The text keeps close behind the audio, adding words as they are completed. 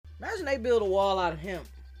Imagine they build a wall out of hemp.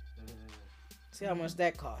 See how much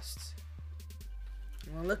that costs.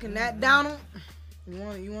 You wanna look in that, Donald? You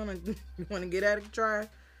wanna get at it, try?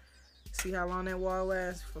 See how long that wall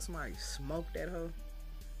lasts before somebody smoke that hoe?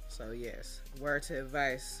 So yes, word to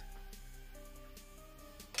advice.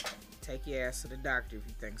 Take your ass to the doctor if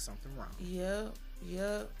you think something wrong. Yep.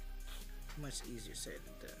 Much easier said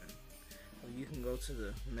than done. Or you can go to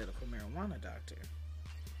the medical marijuana doctor.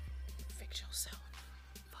 Fix yourself.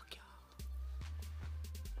 Fuck y'all.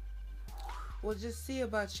 Well, just see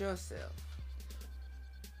about yourself.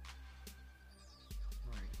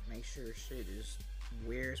 Right. Make sure shit is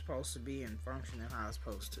where it's supposed to be and functioning how it's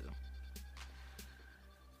supposed to.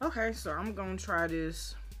 Okay, so I'm gonna try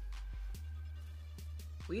this.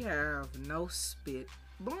 We have no spit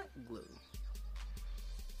blunt glue.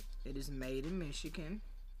 It is made in Michigan.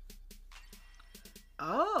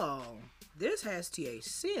 Oh, this has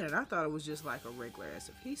THC in it. I thought it was just like a regular ass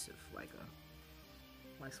adhesive, like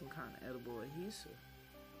some kind of edible adhesive.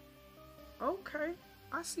 Okay,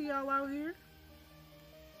 I see y'all out here.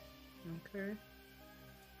 Okay.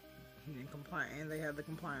 And they have the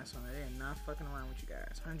compliance on it. They're not fucking around with you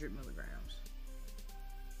guys. 100 milligrams.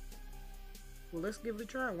 Well, let's give it a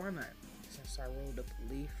try. Why not? Since I rolled up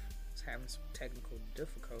a leaf, it's having some technical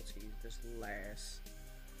difficulties this last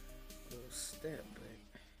little step, but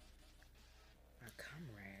my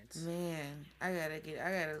comrades. Man, I gotta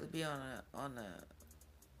be on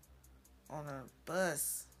a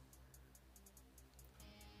bus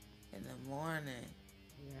in the morning.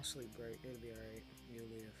 You want sleep break? It'll be alright. You'll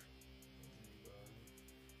live.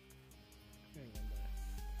 You ain't gonna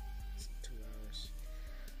die. It's 2 hours.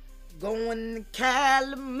 Going to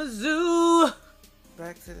Kalamazoo.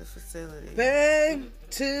 Back to the facility. Back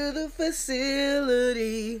to the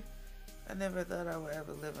facility. I never thought I would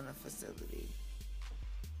ever live in a facility.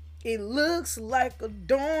 It looks like a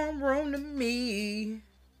dorm room to me.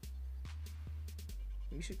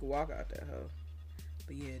 You should walk out that hoe.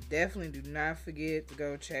 But yeah, definitely do not forget to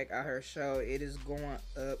go check out her show. It is going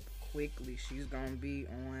up quickly. She's going to be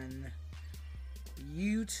on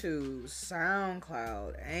YouTube,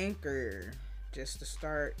 SoundCloud, Anchor, just to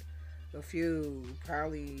start a few,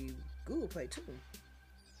 probably Google Play too.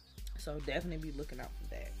 So definitely be looking out for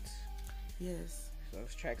that. Yes.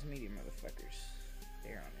 Those Tracks Media motherfuckers,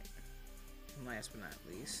 they're on it. And last but not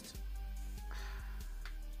least,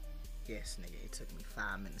 yes, nigga, it took me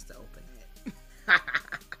 5 minutes to open it.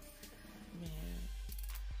 Man.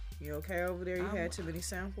 You okay over there? You had too many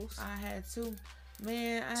samples? I had too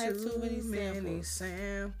many samples.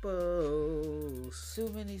 Too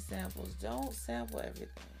many samples. Don't sample everything.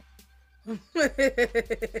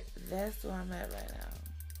 That's where I'm at right now.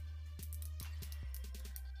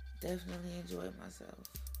 Definitely enjoyed myself.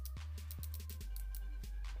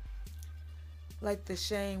 Like the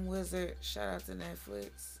Shame Wizard. Shout out to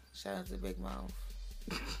Netflix. Shout out to Big Mouth.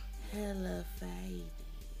 Hella faded.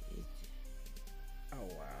 Oh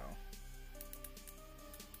wow.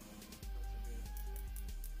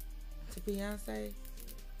 To Beyonce?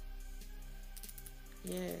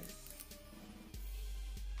 Yes.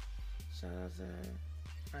 Shout out to her.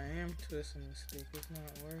 I am twisting the stick. It's not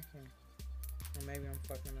working. Or maybe I'm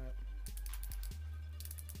fucking up.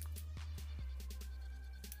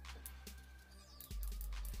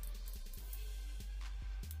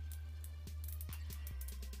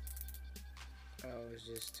 Oh, it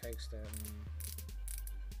just takes that one.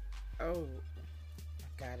 Oh, I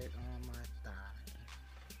got it on my thigh.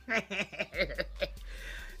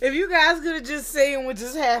 If you guys could have just seen what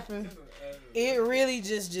just happened, it really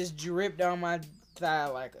just dripped on my thigh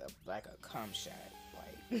like a cum shot.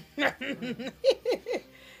 Like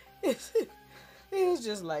it was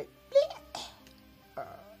just like.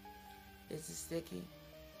 Is it sticky?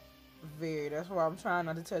 Very. That's why I'm trying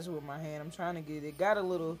not to touch it with my hand. I'm trying to get it. It got a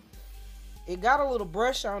little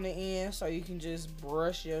brush on the end, so you can just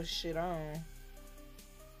brush your shit on.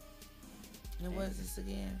 And what is this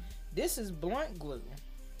again? This is blunt glue,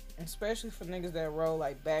 especially for niggas that roll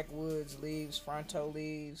like backwoods leaves, fronto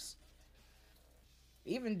leaves.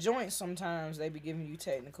 Even joints, sometimes they be giving you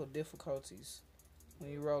technical difficulties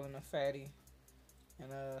when you rolling a fatty. And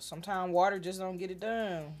sometimes water just don't get it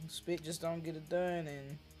done. Spit just don't get it done.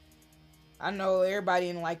 And I know everybody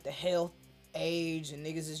in like the health age and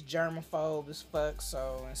niggas is germaphobe as fuck.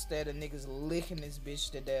 So instead of niggas licking this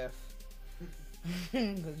bitch to death,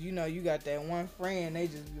 cause you know you got that one friend, they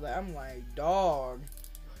just be like, I'm like, dog,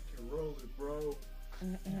 I can roll it, bro.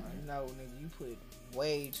 Like, no, nigga, you put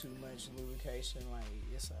way too much lubrication. Like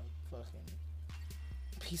it's a fucking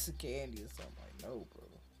piece of candy or something. Like, no, bro.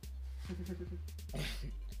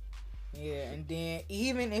 Yeah, and then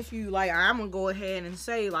even if you like, I'm gonna go ahead and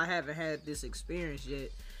say like, I haven't had this experience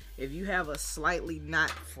yet. If you have a slightly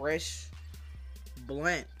not fresh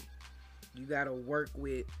blunt, you gotta work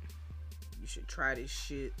with. You should try this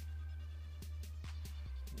shit.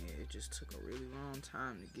 Yeah, it just took a really long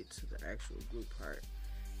time to get to the actual glue part.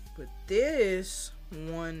 But this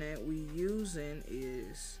one that we using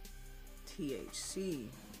is THC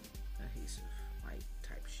adhesive, like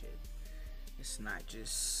type shit. It's not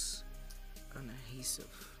just an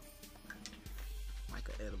adhesive, like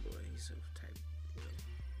an edible adhesive type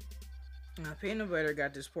deal. Now, Peanut Butter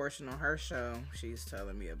got this portion on her show she's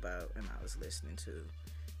telling me about, and I was listening to.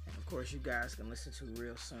 And of course, you guys can listen to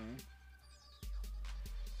real soon.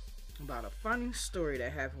 About a funny story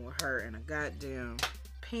that happened with her and a goddamn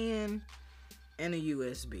pen and a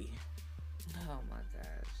USB. Oh my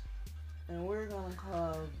gosh. And we're gonna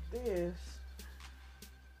call this.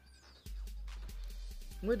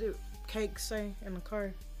 What did Cake say in the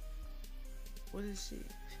car? What is she?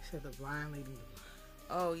 She said the blind lady.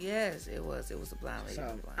 Oh yes, it was. It was a blind lady. So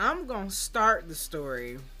Blind. I'm gonna start the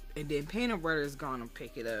story, and then Peanut Butter is gonna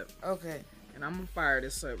pick it up. Okay. And I'm gonna fire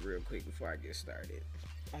this up real quick before I get started.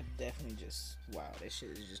 I definitely just that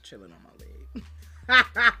shit is just chilling on my leg.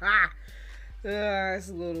 It's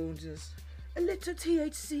a little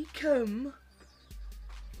THC come.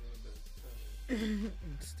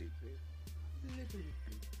 Stupid.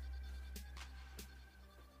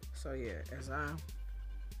 So yeah, as I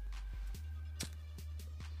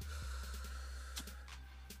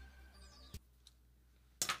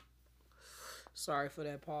sorry for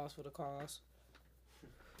that pause for the cause.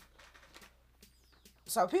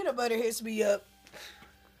 So Peanut Butter hits me up.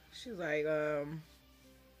 She's like, I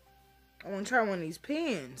want to try one of these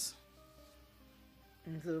pens.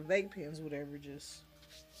 And so the vape pens, whatever, just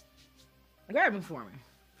grab them for me.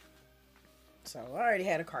 So I already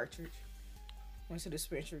had a cartridge. Went to the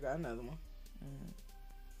dispenser, got another one.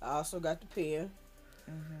 I also got the pen.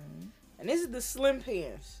 And this is the slim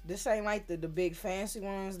pens. This ain't like the big fancy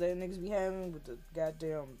ones that niggas be having with the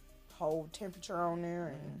goddamn whole temperature on there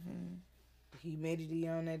and humidity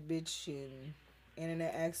on that bitch and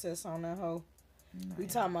internet access on that hoe. We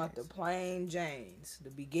talking about the plain Janes,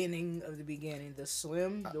 the beginning of the beginning, the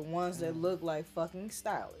slim, the ones that look like fucking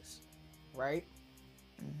stylish, right?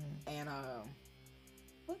 And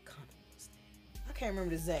what company was that? I can't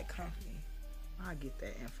remember the exact company. I'll get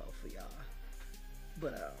that info for y'all.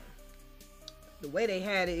 But the way they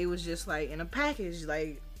had it, it was just like in a package.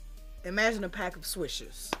 Like, imagine a pack of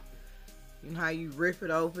Swishers. You know how you rip it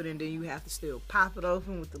open and then you have to still pop it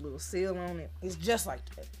open with the little seal on it? It's just like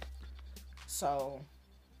that. So,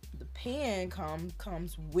 the pen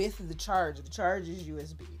comes with the charger. The charger is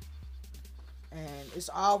USB. And it's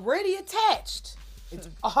already attached. It's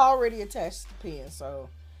already attached to the pen. So,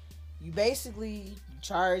 you basically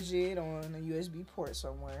charge it on a USB port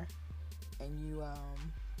somewhere. And you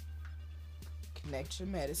connect your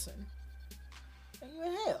medicine. And you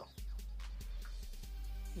inhale.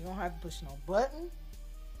 You don't have to push no button.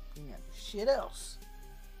 You don't have to do shit else.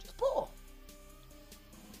 Just pull.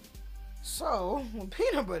 So, when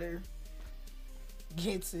Peanut Butter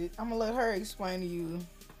gets it, I'm going to let her explain to you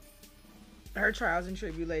her trials and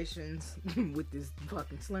tribulations with this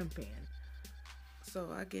fucking slim pen. So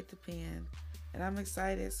I get the pen, and I'm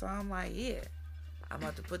excited. So I'm like, yeah, I'm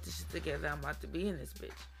about to put this shit together. I'm about to be in this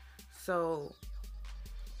bitch. So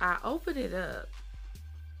I open it up,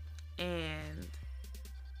 and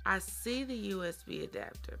I see the USB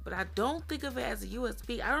adapter, but I don't think of it as a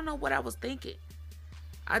USB. I don't know what I was thinking.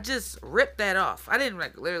 I just ripped that off. I didn't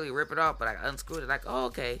like literally rip it off, but I unscrewed it like, oh,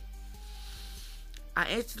 okay. I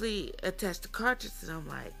instantly attached the cartridge, and I'm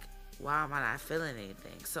like, why am I not feeling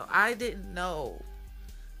anything? So I didn't know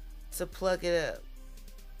to plug it up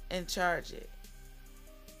and charge it.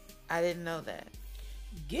 I didn't know that.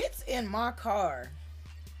 Gets in my car.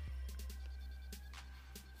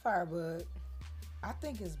 Firebug. I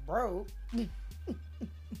think it's broke. You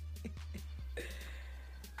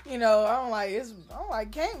know, I'm like,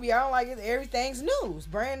 can't be. I don't like it. Everything's new. It's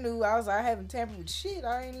brand new. I haven't tampered with shit.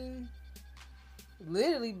 I ain't even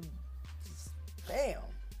literally, damn.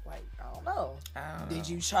 Like, I don't know. Did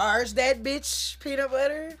you charge that bitch, Peanut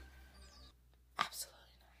Butter? Absolutely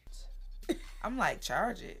not. I'm like,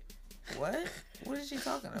 charge it. What? What is she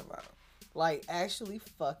talking about? Like, actually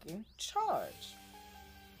fucking charge.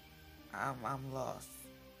 I'm lost.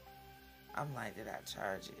 I'm like, did I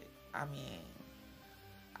charge it? I mean,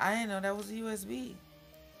 I didn't know that was a USB.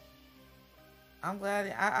 I'm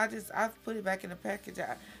glad I put it back in the package.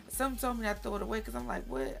 Some told me I throw it away because I'm like,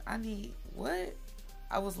 what? What?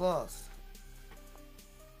 I was lost.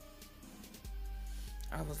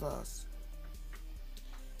 I was lost.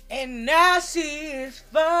 And now she is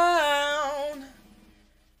found.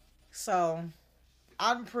 So,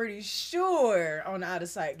 I'm pretty sure on Out of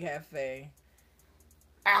Sight Cafe,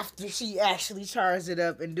 after she actually charged it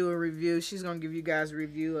up and do a review, she's going to give you guys a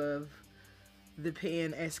review of the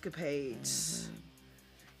pen escapades. Mm-hmm.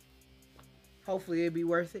 Hopefully it'll be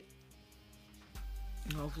worth it.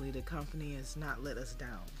 Hopefully the company has not let us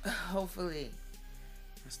down. Hopefully.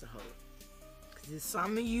 That's the hope. Because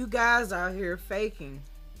some of you guys out here faking.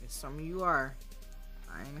 And some of you are.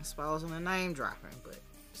 I ain't exposing the name dropping, but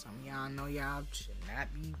some of y'all know y'all should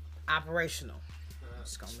not be operational. I'm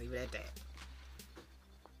just gonna leave it at that.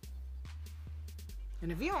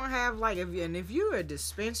 And if you don't have if you're a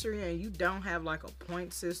dispensary and you don't have like a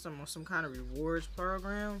point system or some kind of rewards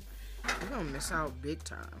program, you're gonna miss out big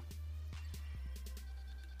time.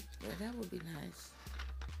 Yeah, that would be nice.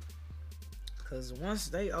 Cause once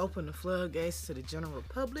they open the floodgates to the general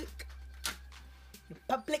public,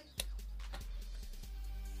 that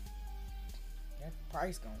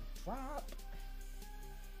price gonna drop.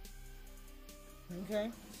 Okay,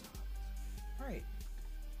 right.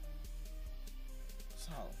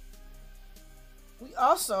 So we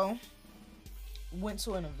also went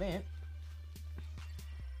to an event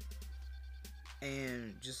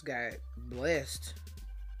and just got blessed.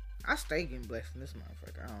 I stay getting blessed in this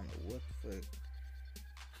motherfucker. I don't know what the fuck.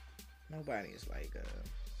 Nobody is like,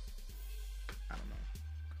 I don't know.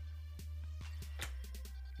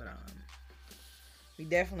 But, we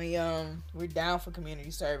definitely, we're down for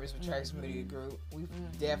community service with Trax Media Group. We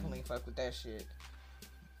definitely fuck with that shit.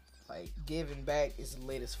 Like, giving back is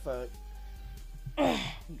lit as fuck. You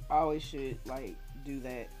always should, like, do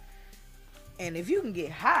that. And if you can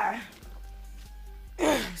get high,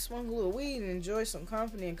 smoke a little weed and enjoy some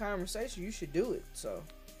company and conversation, you should do it. So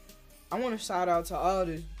I want to shout out to all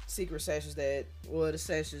the secret sessions the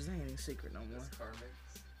sessions ain't even secret no more.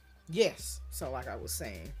 Yes. So like I was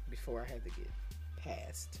saying before, I had to get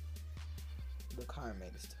past the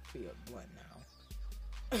Carmex to feel blunt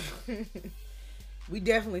now. We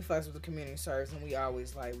definitely fucks with the community service, and we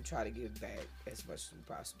always we try to give back as much as we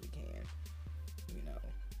possibly can. You know.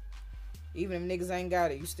 Even if niggas ain't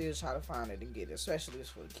got it, you still try to find it and get it, especially it's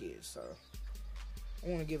for the kids. So I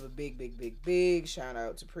want to give a big shout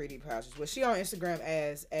out to Pretty Pouches. Well, she on Instagram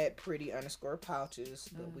as @pretty_pouches,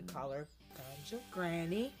 but we call her Ganja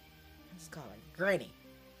Granny. Let's call her Granny.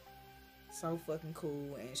 So fucking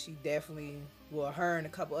cool, and she definitely, her and a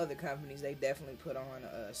couple other companies, they definitely put on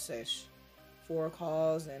a sesh for a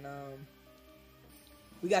cause, and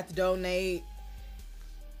we got to donate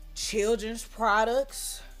children's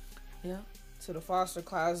products. Yeah. To the Foster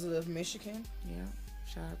Closet of Michigan. Yeah.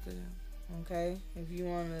 Shout out to them. Okay. If you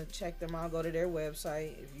want to check them out, go to their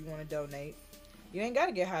website. If you want to donate, you ain't got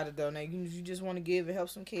to get high to donate. If you just want to give and help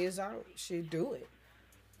some kids out, shit, do it.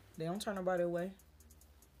 They don't turn nobody away.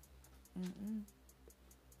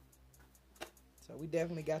 So we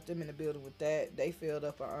definitely got them in the building with that. They filled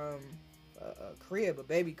up a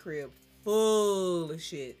baby crib, full of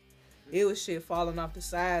shit. It was shit falling off the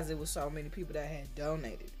sides. It was so many people that had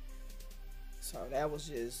donated. So that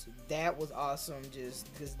was awesome,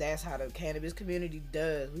 just because that's how the cannabis community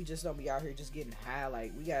does. We just don't be out here just getting high.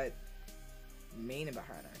 Like, we got meaning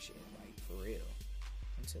behind our shit, like, for real.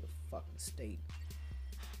 Into the fucking state.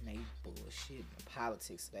 And they bullshit and the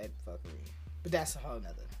politics of that fuckery. But that's a whole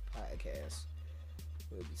nother podcast.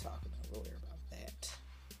 We'll be talking to a lawyer about that.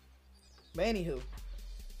 But anywho,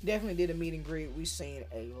 definitely did a meet and greet. We seen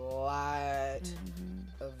a lot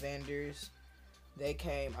of vendors. They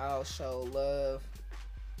came out, showed love.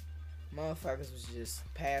 Motherfuckers was just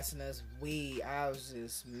passing us weed. I was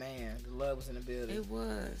just, man, the love was in the building. It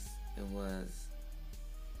was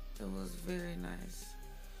very nice.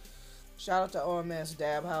 Shout out to OMS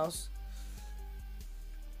Dab House.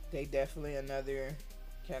 They definitely another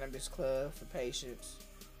cannabis club for patients.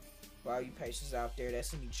 For all you patients out there,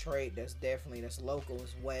 that's in Detroit. That's local.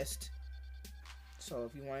 It's West. So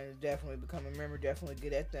if you want to definitely become a member, definitely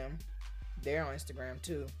get at them. They're on Instagram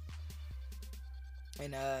too.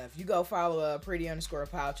 And if you go follow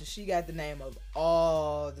Pretty_Pouches, she got the name of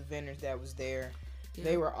all the vendors that was there. Yeah.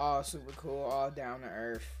 They were all super cool, all down to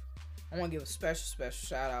earth. I want to give a special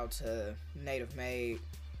shout out to Native Made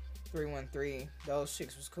 313. Those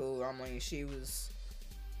chicks was cool. I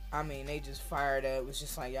mean, they just fired up. It was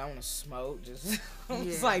just like, y'all want to smoke? Just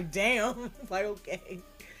it's like, damn. Like, okay.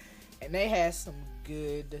 And they had some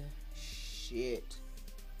good shit.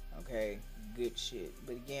 Okay, good shit.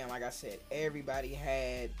 But again, like I said, everybody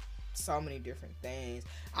had so many different things.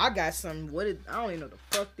 I got some, I don't even know what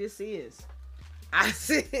the fuck this is. I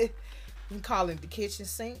said, I'm calling the kitchen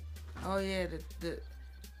sink. Oh yeah,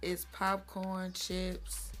 It's popcorn,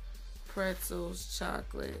 chips, pretzels,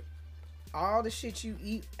 chocolate. All the shit you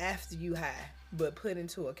eat after you high, but put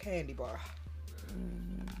into a candy bar.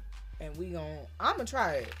 And I'm gonna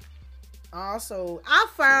try it. Also, I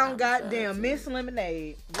found goddamn Miss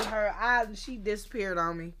Lemonade with her. She disappeared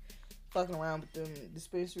on me, fucking around with them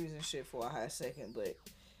dispensaries and shit for a hot second. But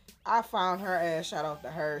I found her ass. Shout out to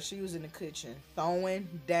her. She was in the kitchen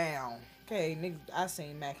throwing down. Okay, nigga, I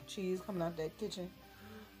seen mac and cheese coming out that kitchen.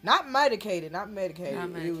 Not medicated.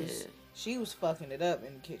 She was fucking it up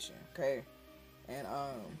in the kitchen. Okay, and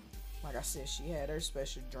like I said, she had her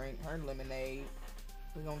special drink, her lemonade.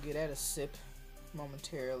 We're gonna get that a sip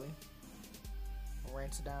momentarily.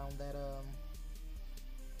 Rinse down that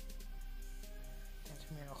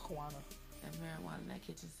marijuana. That marijuana in that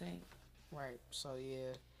kitchen sink. Right. So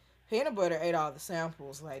yeah, Peanut Butter ate all the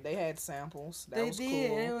samples. Like they had samples. That was did.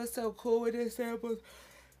 Cool. It was so cool with their samples.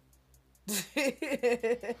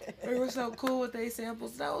 It was so cool with their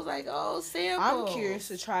samples. And I was like, oh, samples. I'm curious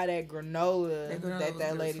to try that granola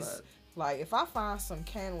that lady's. Fuck. Like if I find some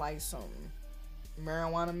some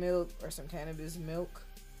marijuana milk or some cannabis milk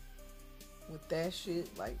with that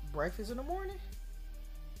shit, like breakfast in the morning.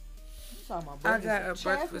 I got a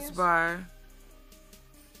breakfast bar.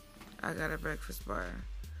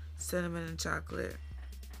 Cinnamon and chocolate.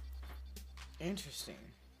 Interesting.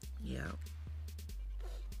 Yep.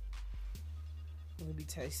 We'll be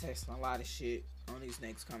tasting a lot of shit on these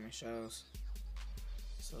next coming shows.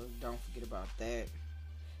 So don't forget about that.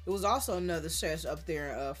 It was also another stretch up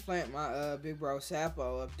there in Flint, my big bro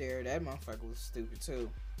Sapo up there. That motherfucker was stupid too.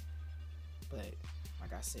 But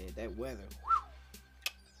like I said, that weather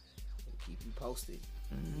will keep you posted.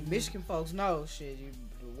 You Michigan folks know shit.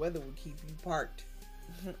 The weather will keep you parked.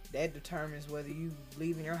 That determines whether you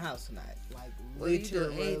leaving your house or not. Like literally, you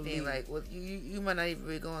do anything. Like you might not even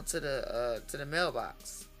be going to the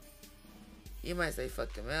mailbox. You might say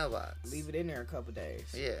fuck the mailbox. Leave it in there a couple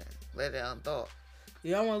days. Yeah, let it unthaw.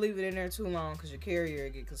 You don't want to leave it in there too long because your carrier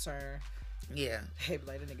get concerned. Yeah. They be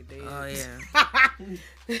like, that nigga dead. Oh,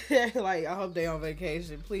 yeah. Like, I hope they on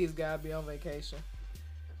vacation. Please, God, be on vacation.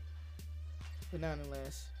 But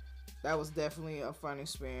nonetheless, that was definitely a fun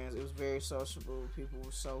experience. It was very sociable. People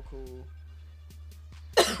were so cool.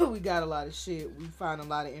 We got a lot of shit. We found a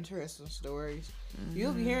lot of interesting stories.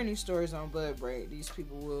 You'll be hearing these stories on Blood Break. These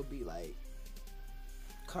people will be, like,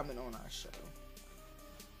 coming on our show.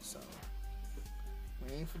 So...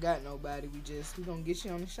 we ain't forgot nobody. We gonna get you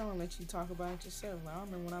on the show and let you talk about it yourself. Like, I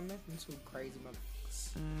remember when I met them two crazy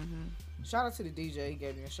motherfuckers. Shout out to the DJ. He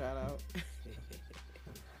gave me a shout out.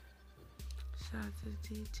 Shout out to the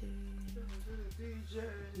DJ.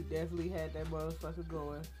 He definitely had that motherfucker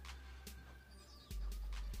going.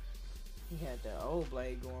 He had that old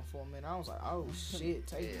blade going for a minute. I was like, oh shit,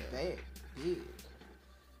 take it back. Yeah.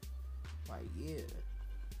 Like, yeah.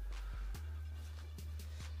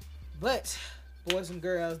 But... boys and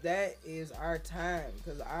girls, that is our time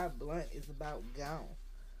because our blunt is about gone.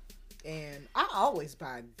 And I always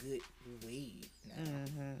buy good weed now.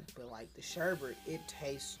 But like the sherbet, it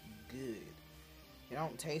tastes good. It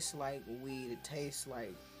don't taste like weed. It tastes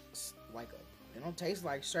like it don't taste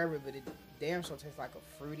like sherbet, but it damn sure tastes like a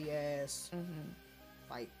fruity ass,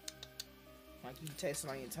 like you taste it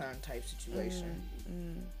on your tongue type situation.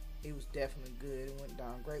 It was definitely good. It went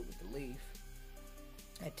down great with the leaf.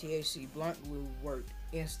 That THC blunt glue worked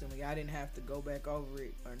instantly. I didn't have to go back over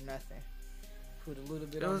it or nothing. Put a little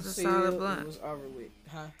bit on the seal. Solid blunt. It was over with.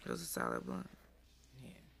 Huh? It was a solid blunt.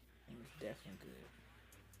 Yeah. It was definitely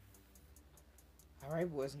good.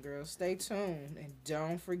 Alright, boys and girls. Stay tuned. And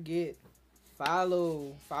don't forget,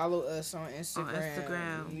 follow us on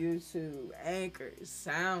Instagram, YouTube, Anchor,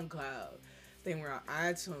 SoundCloud. I think we're on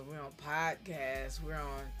iTunes. We're on podcasts. We're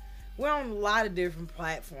on a lot of different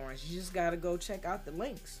platforms. You just gotta go check out the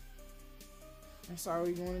links. That's all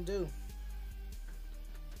you want to do.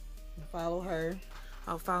 And follow her.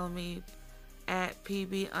 Follow me at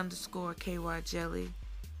PB_KY Jelly.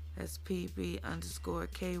 That's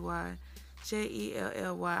PB_KY JELLY.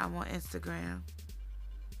 I'm on Instagram.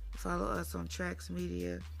 Follow us on Trax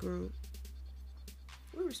Media Group.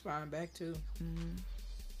 We respond back too.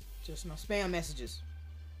 Just no spam messages.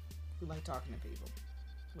 We like talking to people.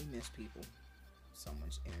 We miss people. So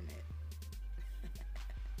much internet.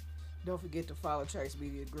 Don't forget to follow Trax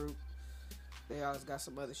Media Group. They always got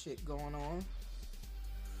some other shit going on.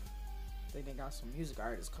 I think they got some music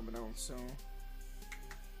artists coming on soon.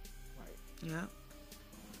 Right. Yeah.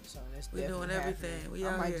 So that's we're doing everything. Happening.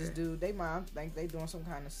 I might just do. I think they doing some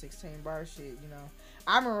kind of 16 bar shit. You know.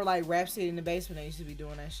 I remember like Rap City in the Basement. They used to be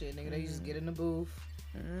doing that shit. Nigga, they just get in the booth.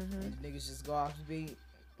 And niggas just go off the beat.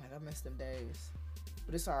 Like I miss them days.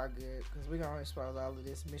 But it's all good because we're gonna expose all of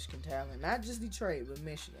this Michigan talent, not just Detroit, but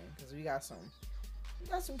Michigan, because we got some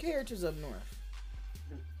characters up north.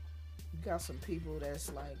 You got some people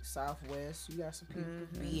that's like Southwest. You got some people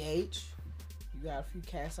BH. You got a few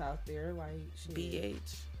cats out there like shit.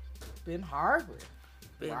 BH. Ben Harbor.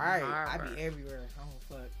 Ben Right. Harbor. I be everywhere. Oh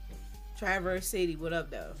fuck. Traverse City. What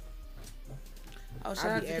up though? Oh, I shout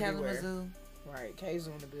out be to everywhere. Kalamazoo. Right. K's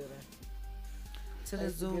on the building. To the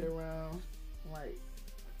Place to get zoo. around. Right.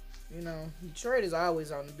 You know, Detroit is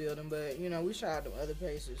always on the building, but you know, we shout out to other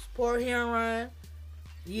places. Port Huron.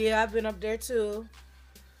 Yeah, I've been up there too.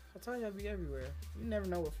 I told you I'd be everywhere. You never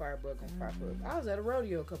know what firebug gonna pop up. I was at a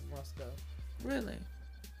rodeo a couple months ago. Really?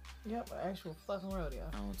 Yep, an actual fucking rodeo.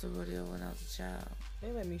 I went to rodeo when I was a child.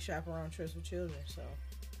 They let me chaperone trips with children, so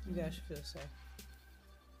you guys should feel safe.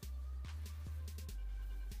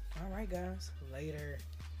 All right, guys. Later.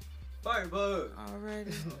 Firebug.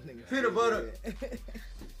 Already. Peanut butter.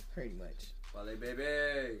 Pretty much. Wale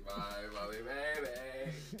baby. Wale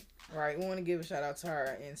baby. Right, we want to give a shout out to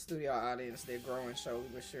our in-studio audience. They're growing slowly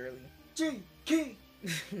but surely. G. I'm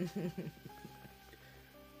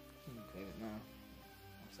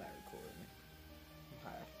sorry, recording. I'm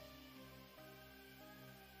high.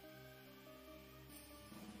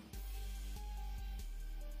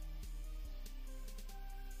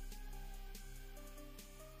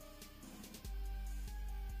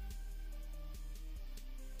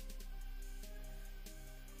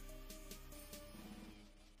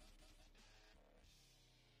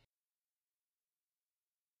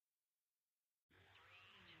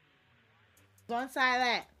 Don't say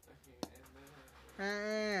that.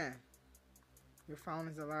 Your phone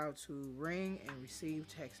is allowed to ring and receive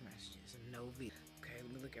text messages and no video. Okay,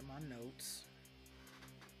 let me look at my notes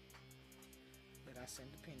that I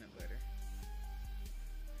sent the peanut butter.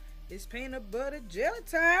 It's peanut butter jelly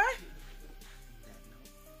time.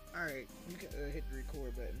 All right, you can hit the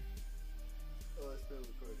record button. Oh, it's still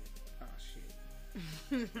recording. Oh shit.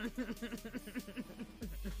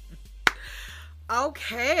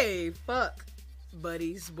 Okay, fuck.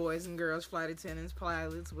 Buddies, boys and girls, flight attendants,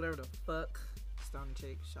 pilots, whatever the fuck. Stone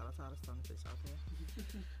chicks, shout out to all the stone chicks out there.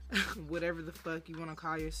 Whatever the fuck you want to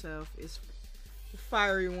call yourself. It's the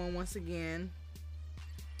fiery one once again.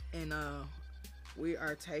 And we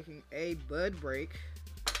are taking a bud break.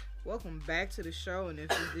 Welcome back to the show, and if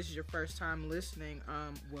this is your first time listening,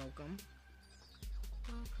 welcome.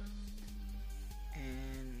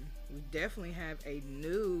 And we definitely have we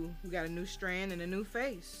got a new strand and a new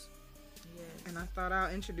face. Yes. And I thought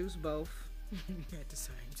I'll introduce both at the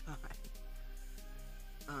same time.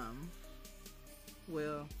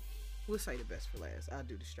 Well, we'll say the best for last. I'll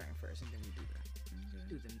do the strand first, and then we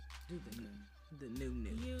do the new.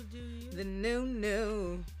 You do you. The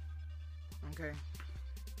new. Okay.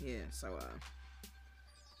 Yeah. So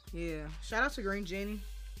yeah. Shout out to Green Jenny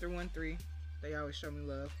 313. They always show me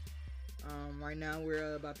love. Right now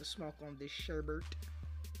we're about to smoke on this sherbet.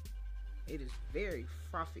 It is very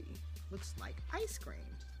frothy. Looks like ice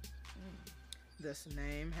cream. This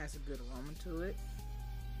name has a good aroma to it.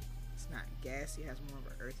 It's not gassy. It has more of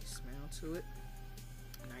an earthy smell to it.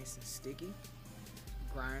 Nice and sticky.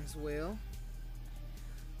 Grinds well.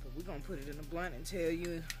 But we're gonna put it in a blunt and tell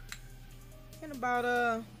you in about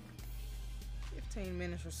 15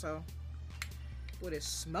 minutes or so what it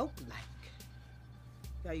smoked like.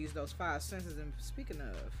 Gotta use those 5 senses. And speaking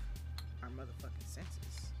of our motherfucking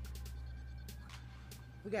senses,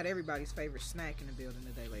 we got everybody's favorite snack in the building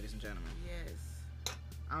today, ladies and gentlemen. Yes.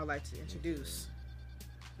 I would like to introduce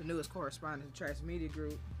the newest correspondent of the Trash Media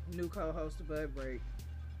Group, new co-host of Bud Break,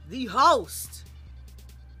 the host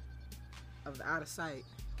of the Out of Sight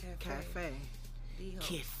Cafe. The host.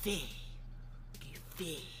 Cafe.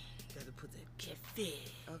 Gotta put the cafe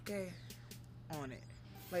Okay. on it.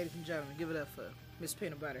 Ladies and gentlemen, give it up for Miss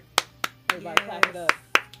Peanut Butter. Everybody clap it up.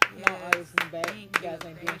 Yes. No audience in the back. Thank You guys you,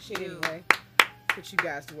 ain't doing thank shit you. anyway. Put you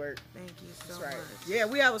guys to work. Thank you so That's right. much. Yeah,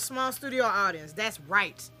 we have a small studio audience. That's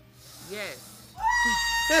right. Yes.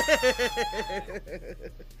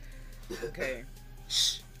 Okay.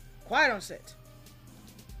 Shh. Quiet on set.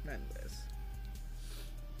 Nothing less.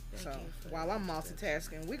 Thank So you for while I'm that.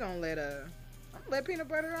 multitasking, we're gonna let Peanut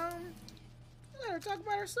Butter let her talk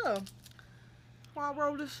about herself. While I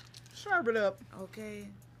roll this sherbet up. Okay.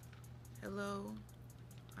 Hello.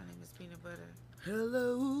 My name is Peanut Butter.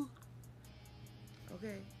 Hello.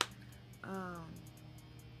 Okay.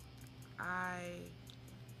 I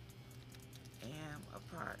am a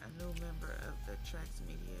new member of the Trax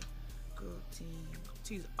Media Group team.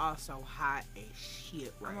 She's also hot as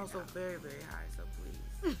shit right I'm also now. very, very high, so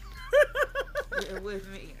please. Bear with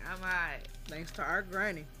me. I'm high. Thanks to our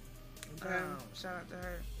granny. Okay. Shout out to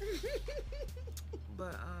her.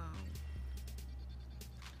 But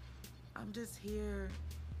I'm just here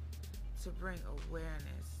to bring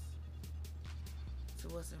awareness to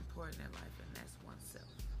what's important in life, and that's oneself.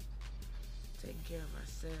 Taking care of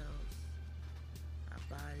ourselves, our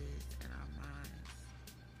bodies, and our minds.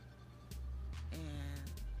 And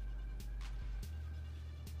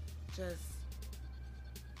just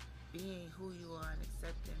being who you are and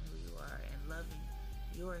accepting who you are and loving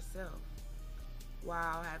yourself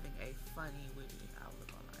while having a funny, witty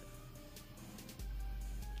outlook on life.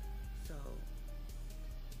 So,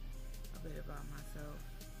 a bit about myself.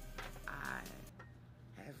 I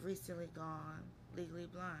have recently gone legally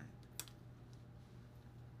blind.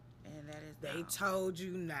 And that is They now. told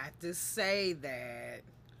you not to say that.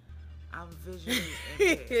 I'm visually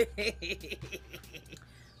impaired.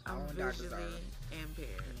 I'm All doctors visually are.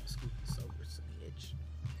 impaired. Scoop this over to the edge.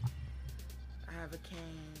 I have a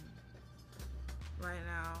cane. Right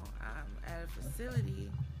now, I'm at a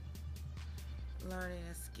facility learning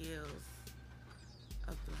the skills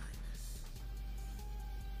of blindness.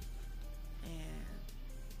 And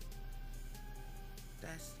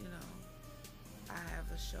that's, I have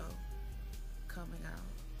a show coming out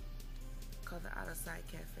called the Out of Sight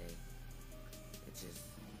Cafe. It's just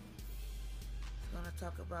going to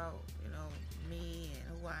talk about, me and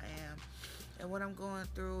who I am and what I'm going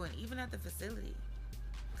through, and even at the facility.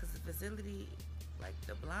 Because the facility, like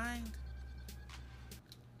the blind,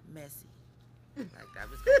 messy. Like, I'm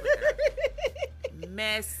just going to put that out there.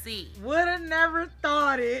 Messy. Would have never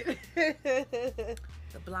thought it. The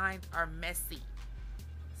blind are messy.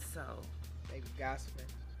 So, They gossiping.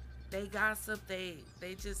 they gossip, they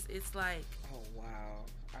just, it's like, Oh wow,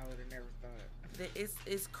 I would have never thought.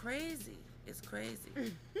 it's crazy. It's crazy.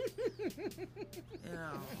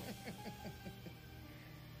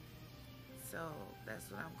 So that's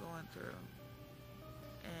what I'm going through,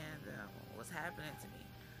 and what's happening to me.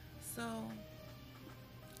 So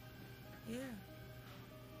yeah,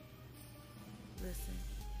 listen,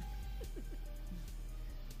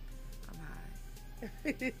 I'm high.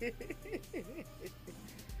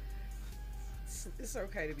 It's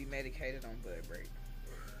okay to be medicated on blood break.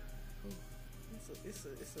 Ooh. It's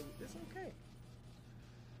okay.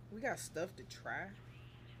 We got stuff to try.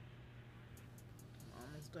 I'm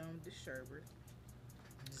almost done with the sherbet.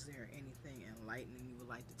 Is there anything enlightening you would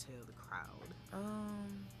like to tell the crowd?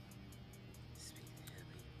 Speak to me.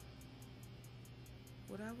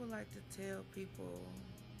 What I would like to tell people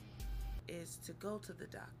is to go to the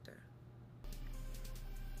doctor.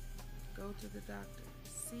 Go to the doctor.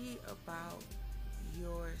 See about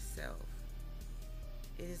yourself.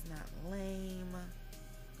 It is not lame.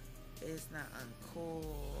 It is not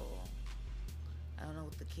uncool. I don't know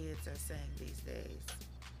what the kids are saying these days.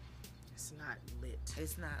 It's not lit.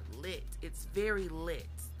 It's not lit. It's very lit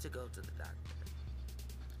to go to the doctor.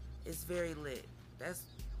 It's very lit. That's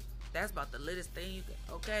about the littest thing you can.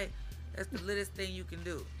 Okay, that's the littest thing you can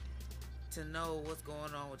do to know what's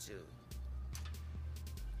going on with you.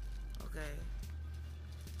 Okay.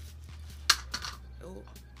 Oh,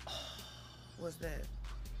 what's that?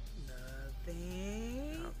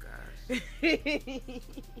 Nothing. Oh gosh. It's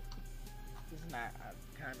not. I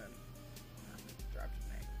kind of dropped your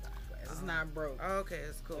name. It's not broke. Okay,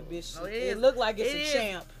 it's cool. The bitch, No, it looked like it's It a is.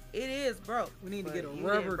 champ. It is broke. We need to but get a you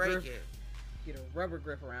rubber didn't break grip. it. Get a rubber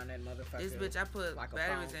grip around that motherfucker. This bitch, I put like a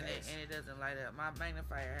batteries phone in it case. and it doesn't light up. My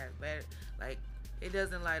magnifier has battery, like it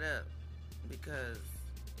doesn't light up because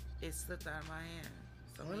it slipped out of my hand.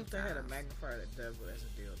 So What many if they had a times. magnifier that doubled as a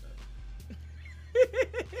dildo?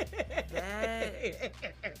 That-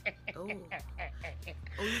 Oh, you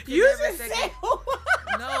can You never just second. said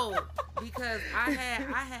No, because I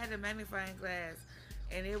had a magnifying glass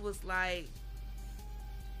and it was like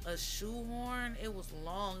a shoehorn. It was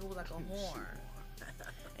long. It was like a horn.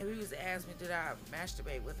 And people used to ask me, did I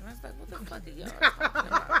masturbate with it? And I was like, what the fuck are y'all talking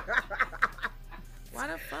about? Why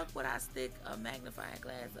the fuck would I stick a magnifying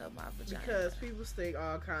glass up my vagina? Because people stick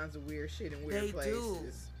all kinds of weird shit in weird They places. do.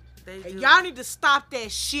 They And do. y'all need to stop that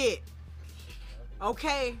shit.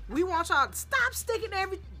 Okay? We want y'all to stop sticking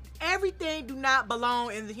everything do not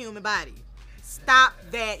belong in the human body. Stop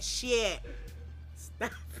that shit.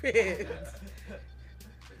 Stop it. Yeah.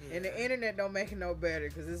 And the internet don't make it no better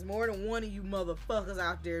because there's more than one of you motherfuckers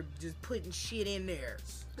out there just putting shit in there.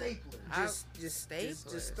 Stapler. Just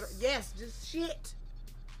Staplers. yes, just shit.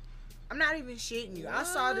 I'm not even shitting you. I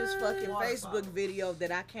saw this fucking Water Facebook bottles. video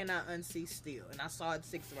that I cannot unsee still, and I saw it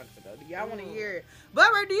 6 months ago. Do y'all want to Ooh. hear it?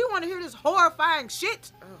 Bubba, do you want to hear this horrifying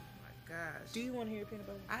shit? Oh my gosh. Do you want to hear it, peanut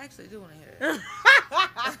butter? I actually do want to hear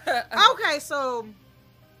it. Okay, so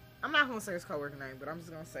I'm not gonna say his coworker name, but I'm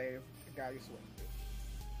just gonna say if out your sweat.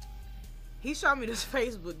 He showed me this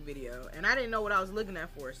Facebook video, and I didn't know what I was looking at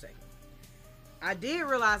for a second. I did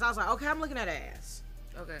realize, I was like, okay, I'm looking at ass.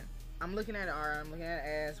 Okay. I'm looking at I'm looking at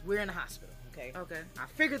ass. We're in the hospital, okay? Okay. I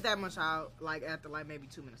figured that much out, like, after, like, maybe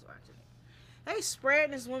 2 minutes watching it. They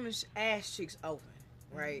spreading this woman's ass cheeks open,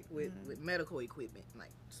 right? With medical equipment, like,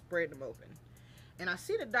 spread them open. And I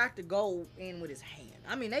see the doctor go in with his hand.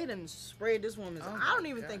 I mean, they done spread this woman's... Oh I don't my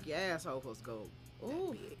even God. think your asshole supposed to go that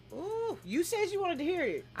Ooh. big. Ooh. You said you wanted to hear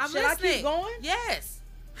it. I'm Should listening. I keep going? Yes.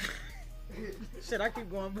 Should I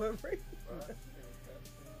keep going, butt free?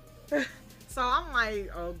 So I'm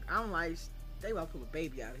like, they about to pull a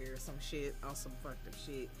baby out here or some shit, on some fucked up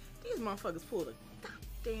shit. These motherfuckers pulled a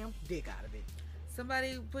goddamn dick out of it.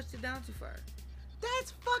 Somebody pushed it down too far.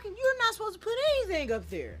 That's fucking, you're not supposed to put anything up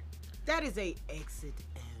there. That is a exit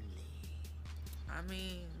only. I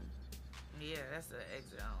mean, yeah, that's an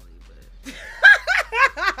exit only, but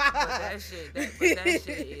that shit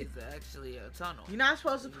is actually a tunnel. You're not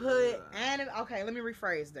supposed to put okay, let me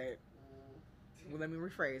rephrase that. Well, let me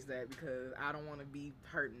rephrase that because I don't want to be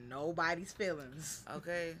hurting nobody's feelings.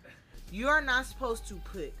 Okay. You are not supposed to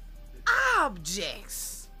put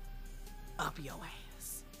objects up your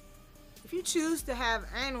ass. If you choose to have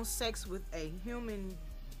anal sex with a human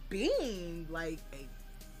being, like a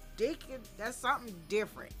dick, that's something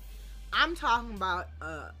different. I'm talking about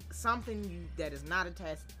something that is not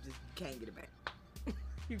attached, just you can't get it back.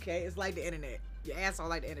 You can't. It's like the internet. Your asshole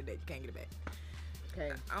like the internet. You can't get it back.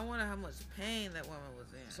 Okay. I wonder how much pain that woman was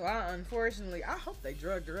in. So unfortunately, I hope they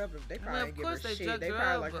drugged her up. If they probably of didn't give her course they shit. drugged They her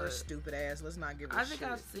probably up, like her but stupid ass. Let's not give her I shit.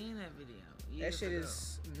 think I've seen that video. That years shit ago.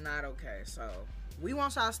 is not okay. So we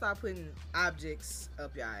want y'all to stop putting objects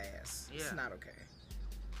up your ass. It's Yeah. not okay.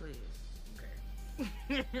 Please.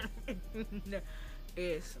 Okay. No,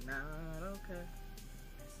 it's not okay.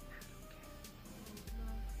 It's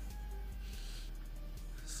not okay.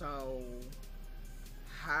 So,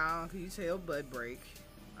 how can you tell butt break?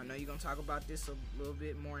 I know you're gonna talk about this a little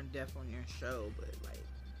bit more in depth on your show, but like,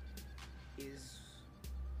 is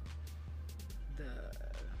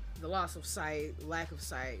the loss of sight, lack of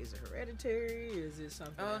sight, is it hereditary? Is it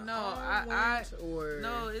something? Oh, that no, all went, or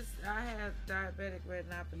No, I have diabetic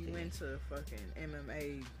retinopathy. you went to fucking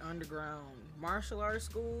MMA underground martial arts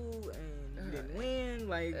school and you didn't win?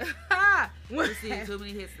 Like, You see too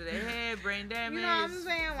many hits to the head, brain damage. You know what I'm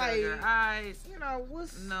saying? burger Like, eyes. you know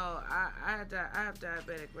what's No, I have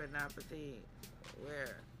diabetic retinopathy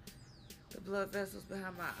where the blood vessels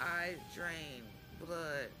behind my eyes drain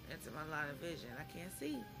blood into my line of vision. I can't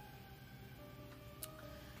see.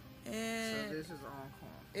 And So this is on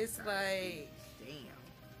call. it's like, Damn.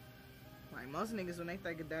 Like most niggas when they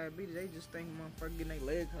think of diabetes, they just think motherfucker getting their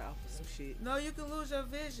leg cut off or some shit. no, you can lose your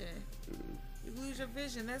vision. You can lose your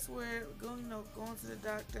vision. That's where going to the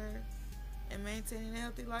doctor and maintaining a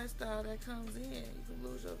healthy lifestyle that comes in. You can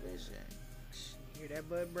lose your vision. Hear that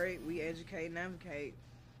butt break? We educate and advocate.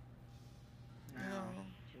 Now, No.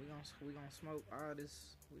 we gonna smoke all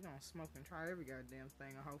this. We gonna smoke and try every goddamn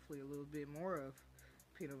thing, and hopefully a little bit more of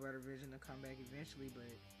peanut butter vision to come back eventually.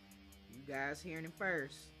 But you guys hearing it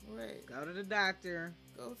first. Right. Go to the doctor.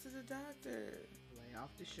 Go to the doctor. Lay off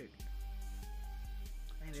the sugar.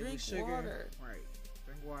 And if Drink it's sugar, water. Right.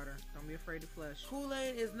 Drink water. Don't be afraid to flush.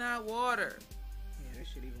 Kool-Aid is not water. Yeah, that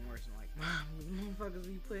shit even worse than like motherfuckers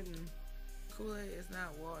be putting. Kool-Aid is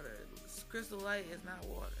not water. Crystal Light is not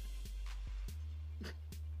water.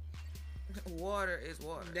 Water is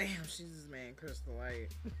water. Damn, she's this man Crystal Light.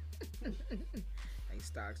 Hey,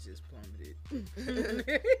 stocks just plummeted.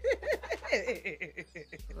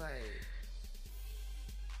 Like,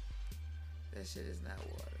 that shit is not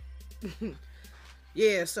water.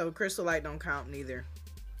 Yeah, so Crystal Light don't count neither.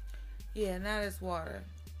 Yeah, not as water.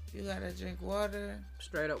 You gotta drink water.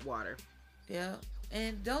 Straight up water. Yeah.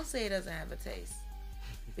 And don't say it doesn't have a taste.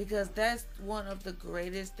 Because that's one of the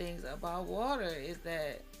greatest things about water is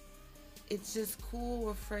that it's just cool,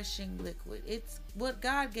 refreshing liquid. It's what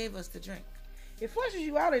God gave us to drink. It flushes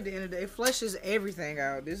you out at the end of the day. It flushes everything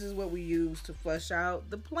out. This is what we use to flush out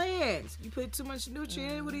the plants. You put too much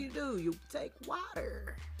nutrient, what do? You take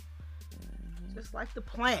water. Just like the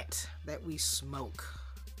plant that we smoke,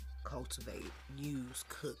 cultivate, use,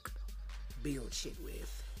 cook, build shit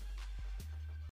with.